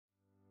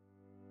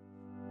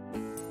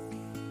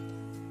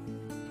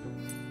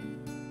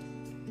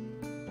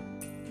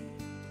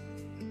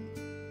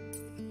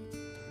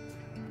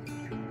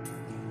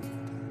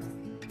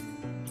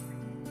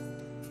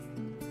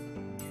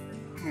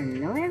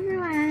Hello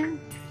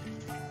everyone!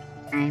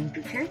 I'm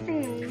Teacher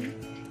Faye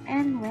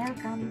and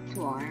welcome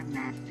to our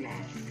math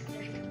class.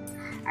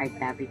 Our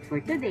topic for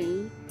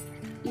today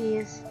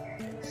is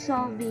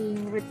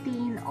solving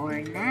routine or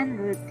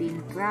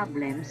non-routine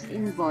problems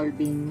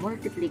involving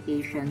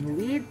multiplication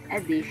with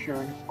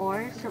addition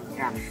or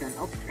subtraction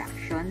of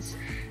fractions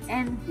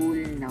and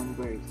whole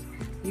numbers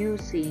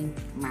using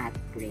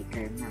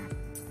MathBreaker Math.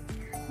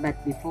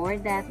 But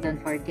before that, don't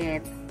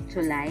forget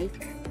to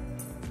like,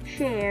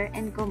 share,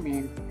 and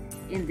comment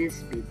in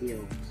this video.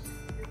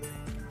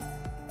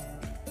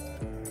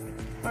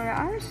 For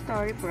our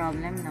story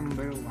problem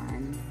number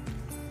 1,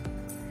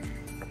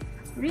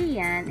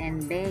 Rian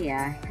and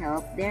Bea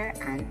helped their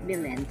Aunt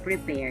Belen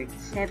prepare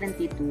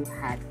 72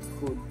 hot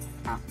food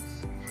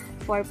packs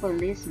for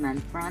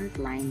policeman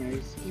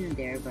frontliners in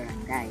their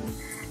barangay.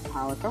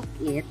 Out of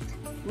it,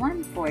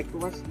 1/4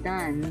 was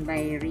done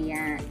by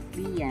Rian,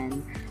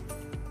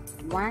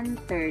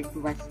 1/3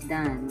 was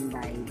done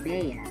by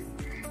Bea,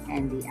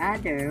 and the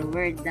other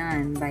were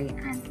done by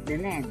Aunt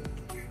Belen.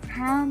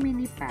 How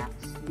many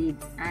packs did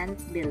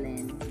Aunt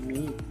Belen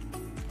make?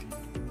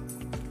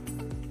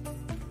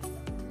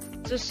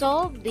 To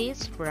solve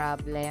this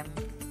problem,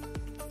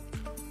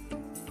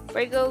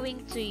 we're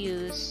going to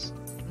use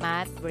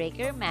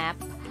MathBreaker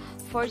Math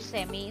for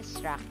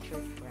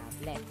semi-structured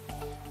problem.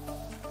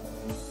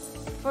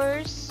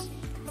 First,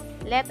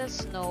 let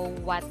us know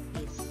what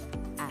is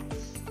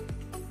as.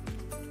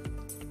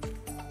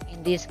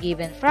 In this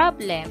given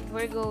problem,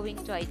 we're going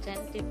to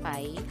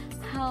identify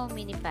how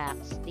many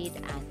packs did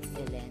Aunt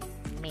Belen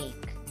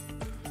make.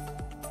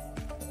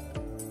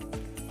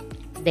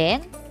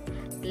 Then,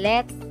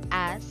 let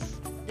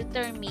us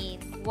determine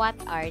what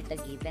are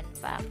the given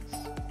packs.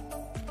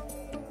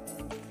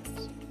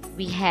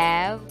 We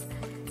have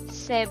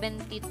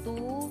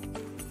 72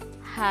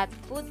 hot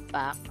food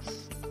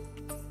packs.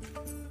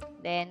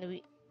 Then,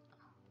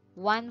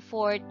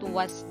 1/4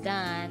 was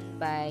done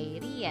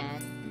by Rian,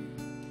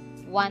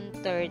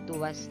 1/3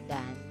 was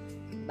done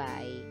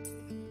by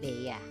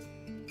Bea.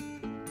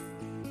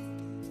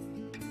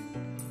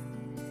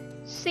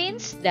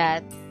 Since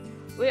that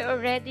we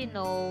already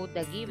know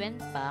the given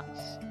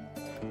packs,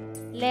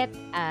 let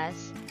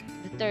us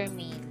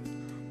determine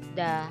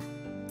the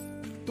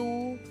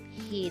two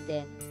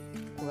hidden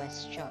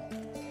questions.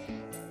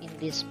 In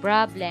this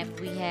problem,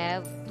 we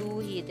have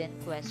two hidden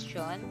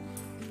questions.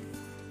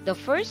 The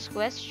first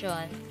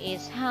question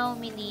is how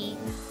many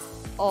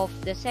of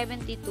the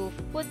 72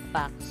 food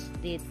packs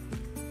did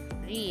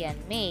Rian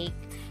make,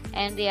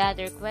 and the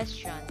other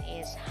question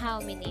is how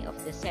many of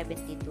the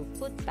 72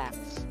 food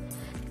packs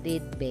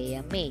did Bea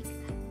make.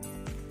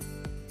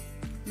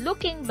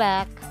 Looking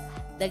back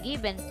the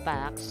given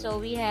packs, so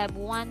we have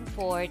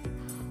 1/4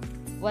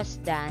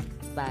 was done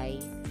by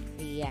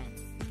Rian,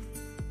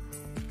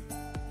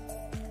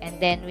 and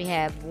then we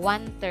have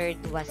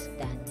 1/3 was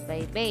done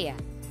by Bea.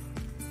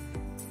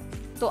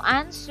 To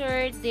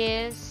answer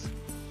this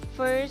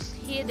first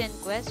hidden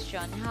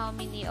question, how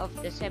many of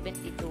the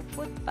 72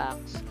 food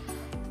packs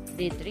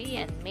did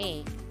Rian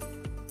make?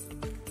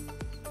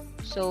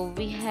 So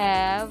we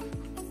have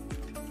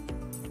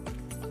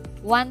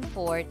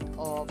 1/4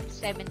 of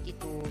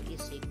 72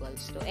 is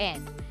equals to n.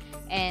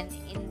 And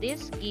in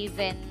this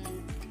given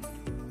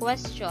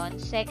question,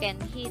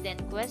 second hidden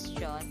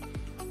question,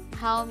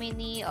 how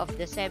many of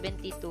the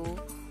 72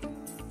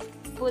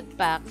 food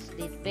packs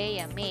did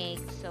Bea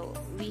make? So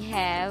we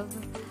have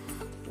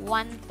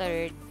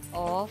 1/3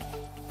 of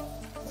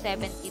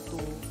 72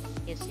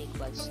 is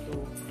equals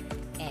to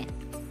n.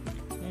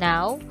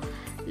 Now,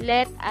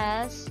 let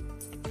us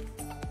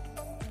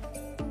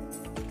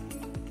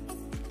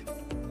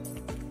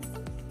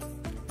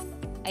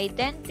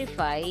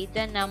identify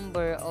the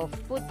number of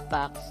food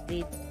packs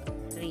did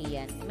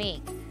Rian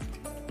make.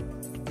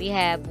 We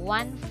have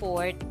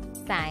 1/4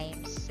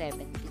 times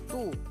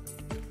 72.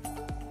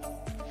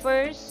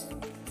 First,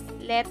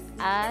 let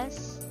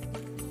us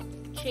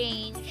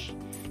change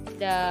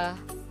the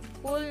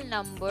whole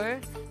number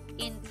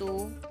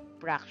into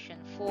fraction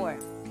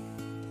form.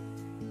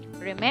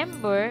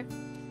 Remember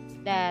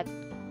that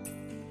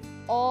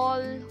all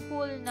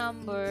whole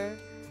number,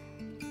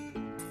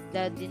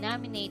 the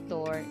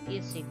denominator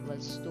is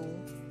equals to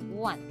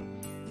 1.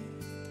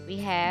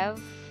 We have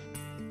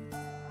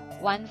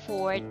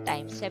 1/4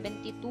 times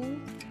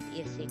 72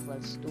 is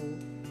equals to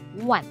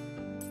 1.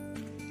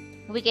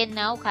 We can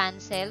now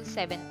cancel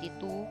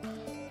 72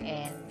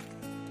 and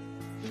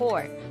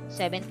 4.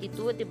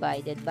 72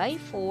 divided by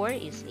 4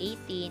 is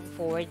 18.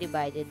 4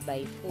 divided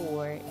by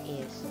 4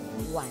 is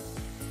 1.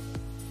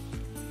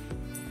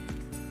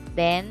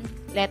 Then,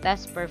 let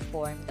us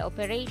perform the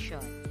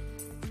operation.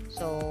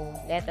 So,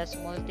 let us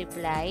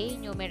multiply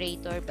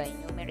numerator by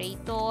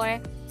numerator,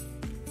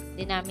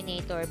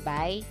 denominator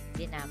by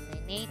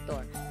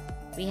denominator.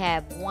 We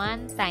have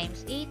 1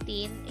 times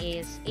 18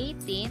 is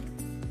 18.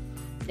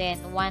 Then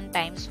 1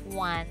 times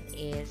 1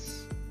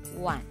 is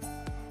 1.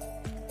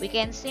 We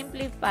can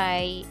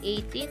simplify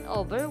 18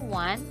 over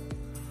 1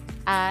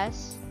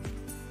 as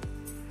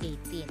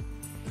 18.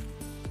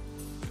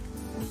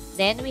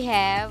 Then we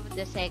have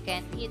the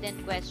second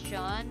hidden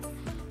question.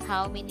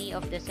 How many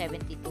of the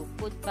 72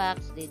 food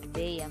packs did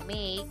Bea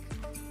make?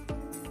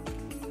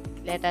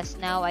 Let us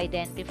now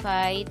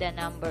identify the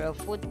number of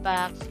food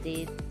packs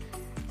did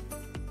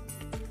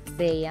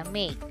Bea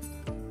make.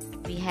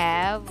 We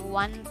have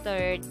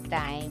 1/3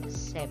 times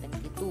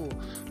 72.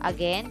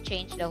 Again,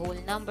 change the whole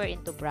number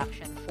into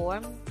fraction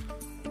form.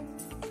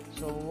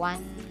 So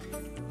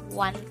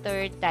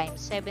 1/3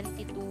 times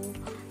 72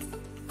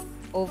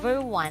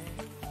 over 1.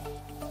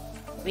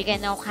 We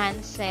can now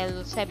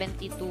cancel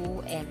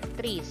 72 and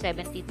 3.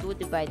 72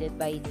 divided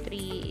by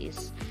 3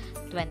 is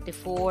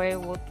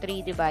 24.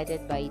 3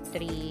 divided by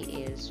 3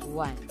 is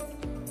 1.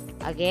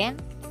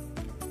 Again,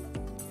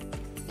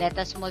 let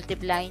us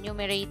multiply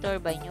numerator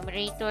by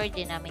numerator,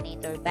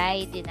 denominator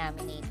by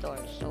denominator.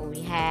 So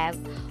we have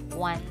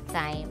 1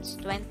 times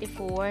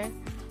 24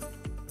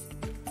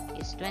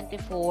 is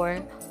 24.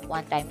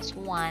 1 times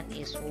 1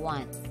 is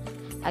 1.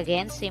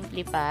 Again,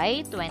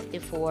 simplify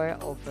 24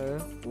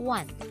 over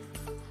 1.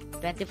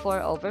 24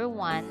 over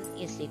 1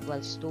 is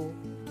equals to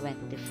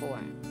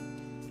 24.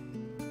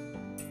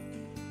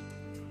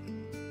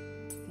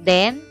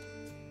 Then,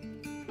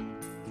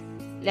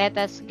 let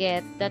us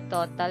get the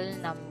total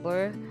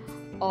number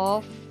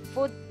of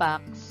food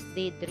packs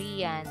did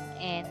Rian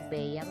and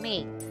Bea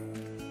make.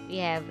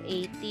 We have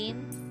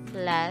 18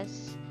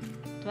 plus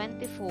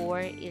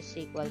 24 is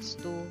equals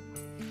to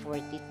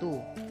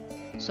 42.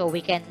 So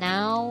we can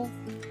now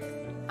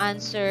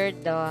answer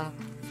the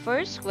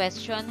first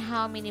question,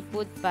 how many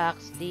food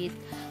packs did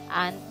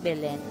Aunt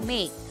Belen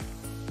make?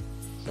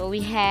 So we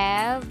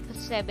have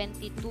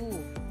 72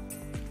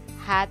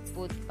 hot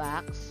food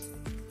packs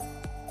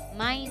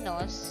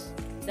minus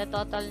the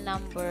total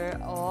number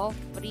of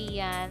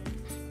Rian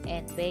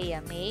and Bea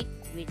make,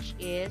 which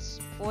is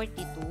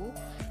 42.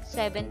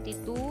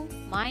 72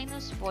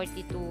 minus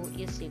 42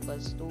 is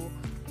equals to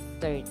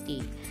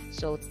 30.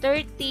 So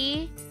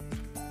 30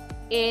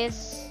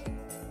 is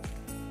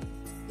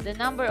the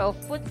number of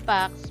food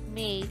packs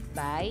made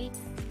by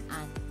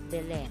Aunt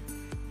Belen.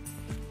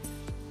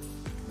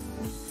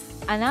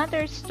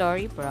 Another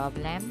story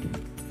problem.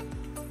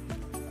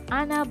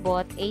 Anna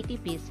bought 80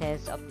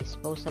 pieces of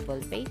disposable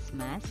face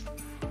mask.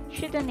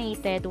 She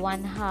donated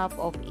 1/2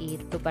 of it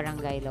to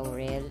Barangay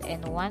Laurel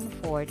and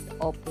 1/4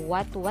 of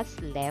what was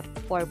left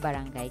for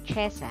Barangay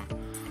Chesa.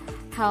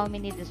 How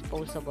many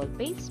disposable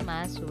face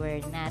masks were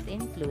not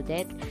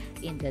included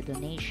in the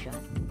donation?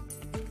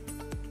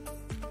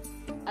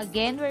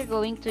 Again, we're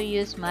going to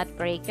use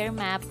Mathbreaker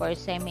map or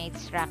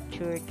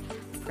semi-structured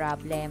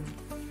problem.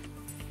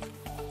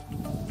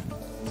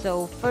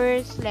 So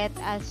first, let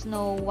us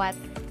know what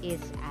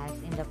is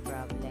asked in the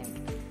problem.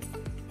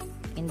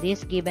 In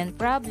this given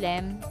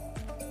problem,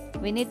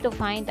 we need to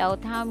find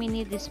out how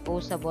many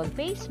disposable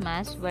face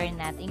masks were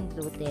not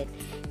included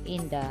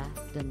in the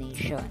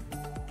donation.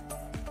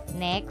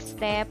 Next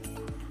step,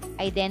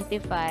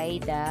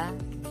 identify the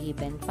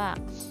given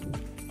packs.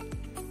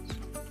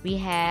 We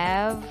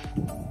have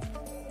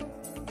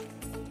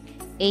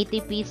 80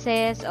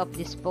 pieces of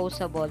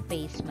disposable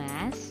face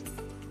masks.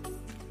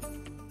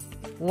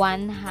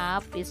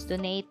 1/2 is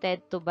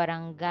donated to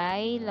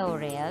Barangay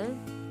Laurel.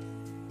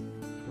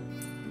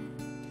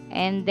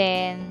 And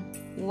then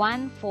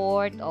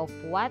 1/4 of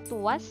what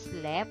was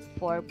left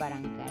for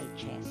Barangay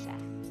Chesa.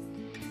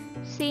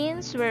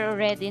 Since we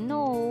already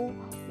know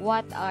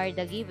what are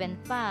the given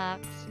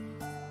packs,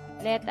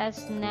 let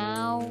us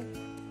now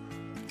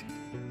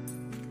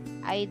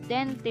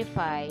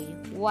identify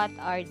what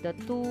are the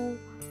two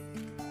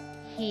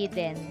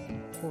hidden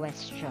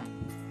questions.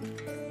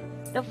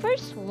 The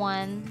first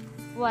one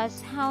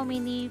was how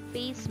many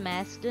face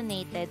masks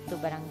donated to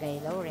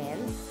Barangay Laurel,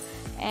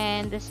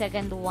 and the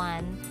second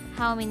one,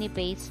 how many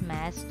face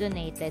masks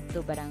donated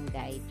to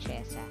Barangay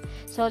Chesa.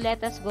 So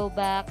let us go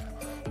back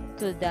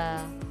to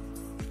the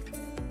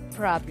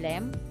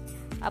problem.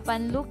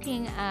 Upon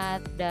looking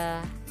at the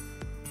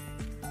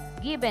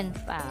given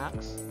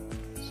packs,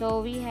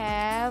 so we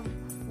have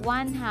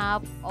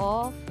 1/2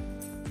 of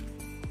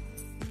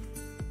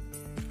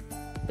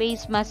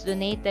face mask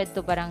donated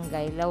to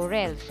Barangay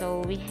Laurel.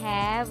 So we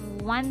have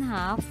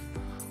 1/2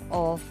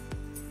 of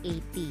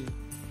 80.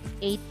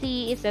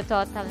 80 is the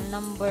total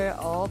number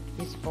of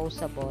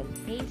disposable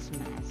face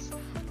masks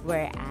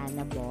where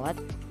Anna bought.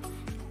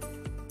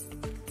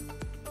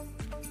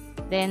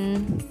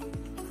 Then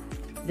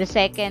the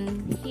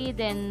second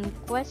hidden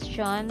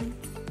question,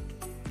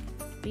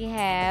 we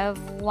have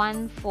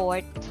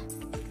 1/4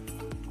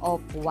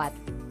 of what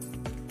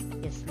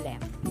is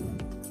left.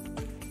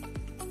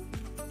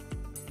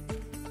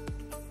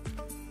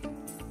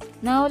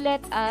 Now let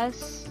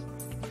us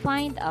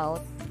find out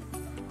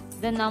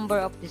the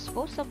number of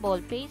disposable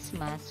face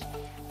masks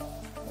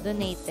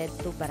donated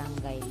to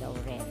Barangay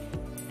Laurel.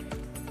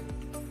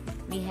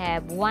 We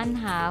have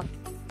 1/2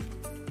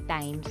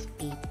 times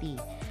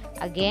 80.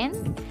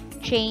 Again,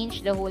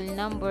 change the whole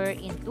number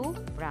into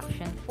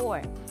fraction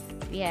form.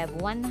 We have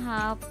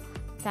 1/2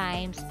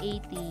 times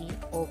 80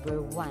 over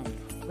 1.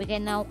 We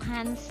can now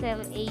cancel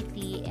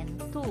 80 and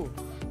 2.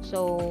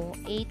 So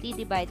 80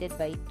 divided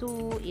by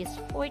 2 is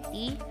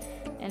 40,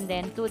 and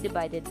then 2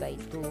 divided by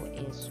 2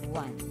 is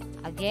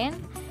 1. Again,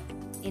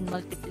 in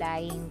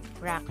multiplying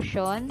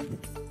fraction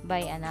by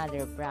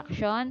another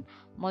fraction,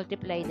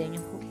 multiply the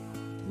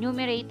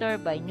numerator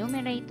by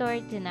numerator,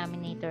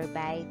 denominator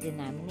by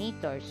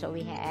denominator. So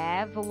we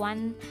have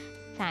 1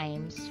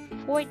 times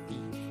 40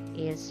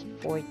 is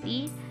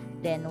 40,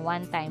 then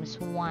 1 times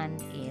 1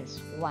 is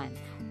 1.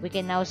 We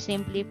can now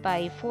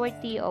simplify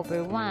 40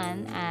 over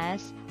 1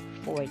 as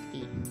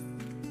 40.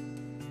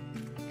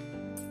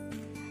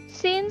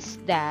 Since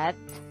that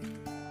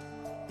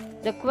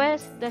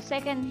the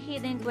second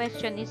hidden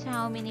question is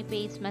how many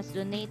face masks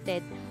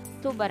donated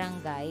to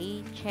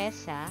Barangay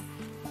Chesa.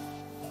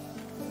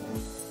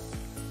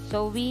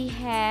 So we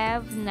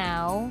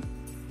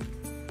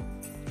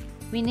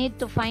need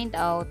to find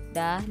out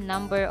the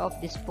number of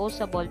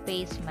disposable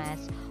face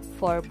masks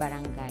for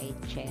Barangay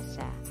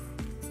Chesa.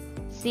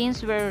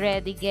 Since we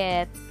already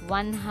get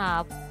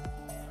 1/2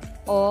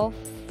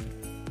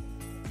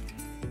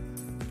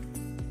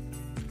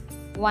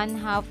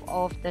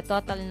 of the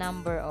total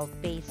number of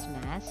face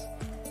masks,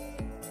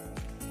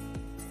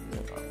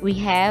 we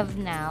have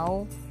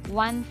now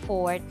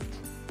 1/4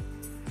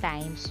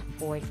 times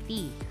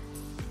 40.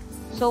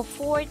 So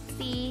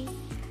 40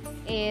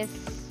 is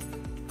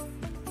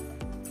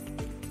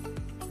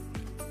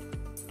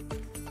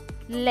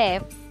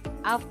left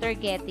after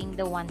getting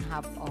the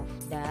 1/2 of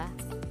the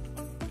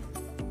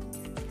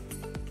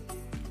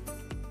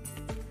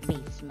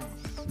face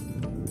mask.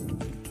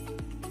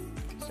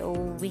 So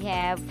we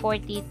have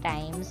 40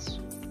 times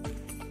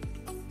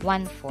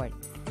 1/4.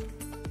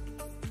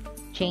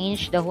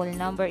 Change the whole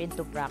number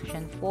into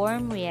fraction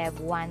form. We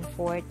have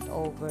 1/4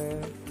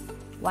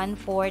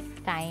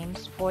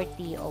 times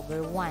 40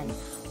 over 1.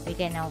 We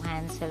can now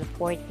cancel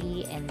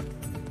 40 and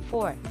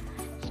 4.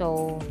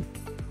 So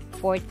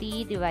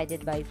 40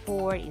 divided by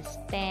 4 is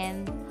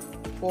 10.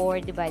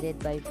 4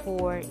 divided by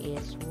 4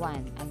 is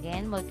 1.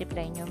 Again,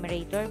 multiply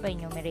numerator by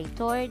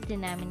numerator,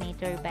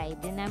 denominator by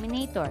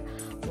denominator.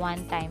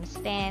 1 times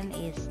 10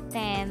 is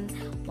 10.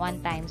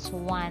 1 times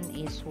 1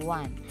 is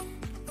 1.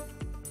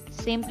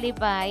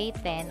 Simplify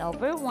 10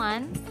 over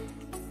 1.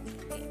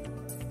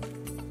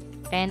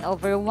 10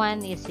 over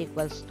 1 is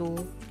equals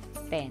to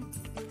 10.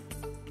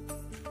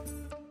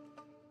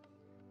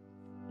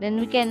 Then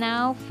we can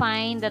now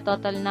find the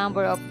total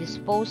number of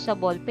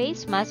disposable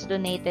face masks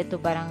donated to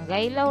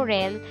Barangay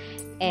Laurel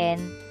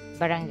and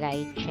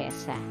Barangay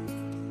Chesa.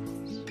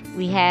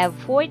 We have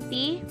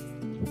 40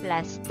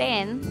 plus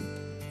 10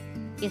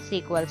 is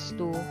equals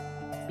to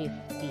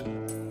 50.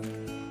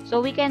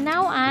 So we can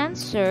now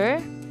answer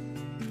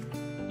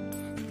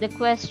the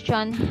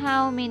question,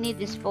 how many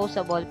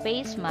disposable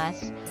face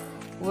masks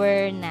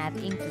were not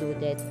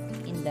included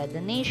in the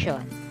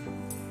donation?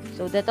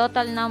 So the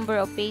total number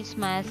of face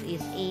masks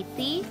is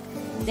 80.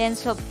 Then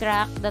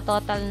subtract the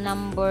total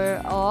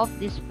number of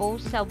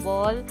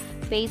disposable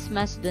face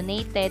masks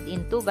donated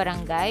into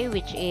barangay,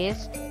 which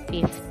is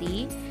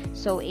 50.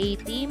 So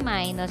 80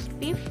 minus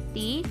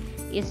 50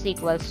 is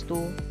equals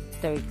to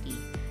 30.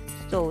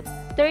 So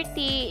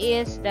 30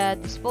 is the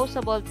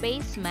disposable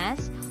face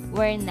masks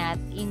were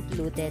not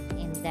included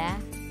in the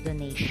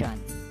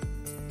donation.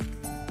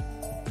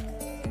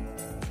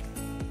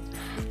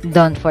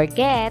 Don't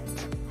forget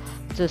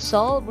to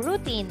solve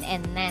routine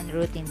and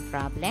non-routine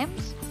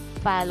problems.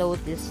 Follow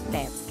this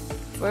step.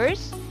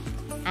 First,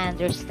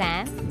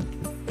 understand,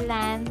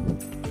 plan,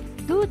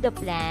 do the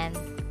plan,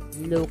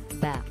 look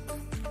back.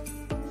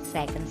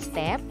 Second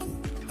step,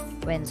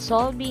 when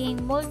solving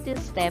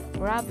multi-step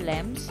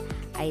problems,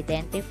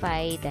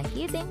 identify the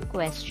hidden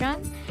question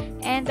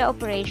and the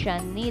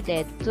operation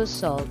needed to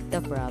solve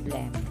the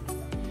problem.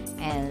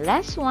 And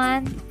last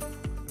one,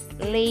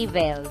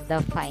 label the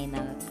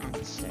final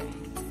answer.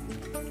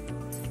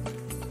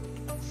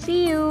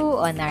 See you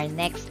on our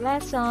next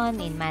lesson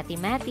in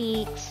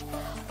mathematics.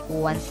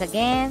 Once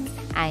again,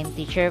 I'm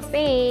Teacher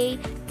Faye.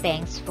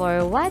 Thanks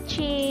for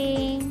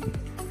watching.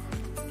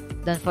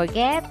 Don't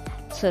forget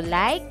to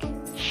like,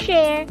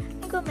 share,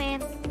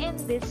 comment in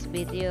this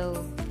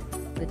video.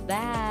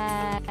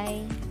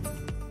 Goodbye.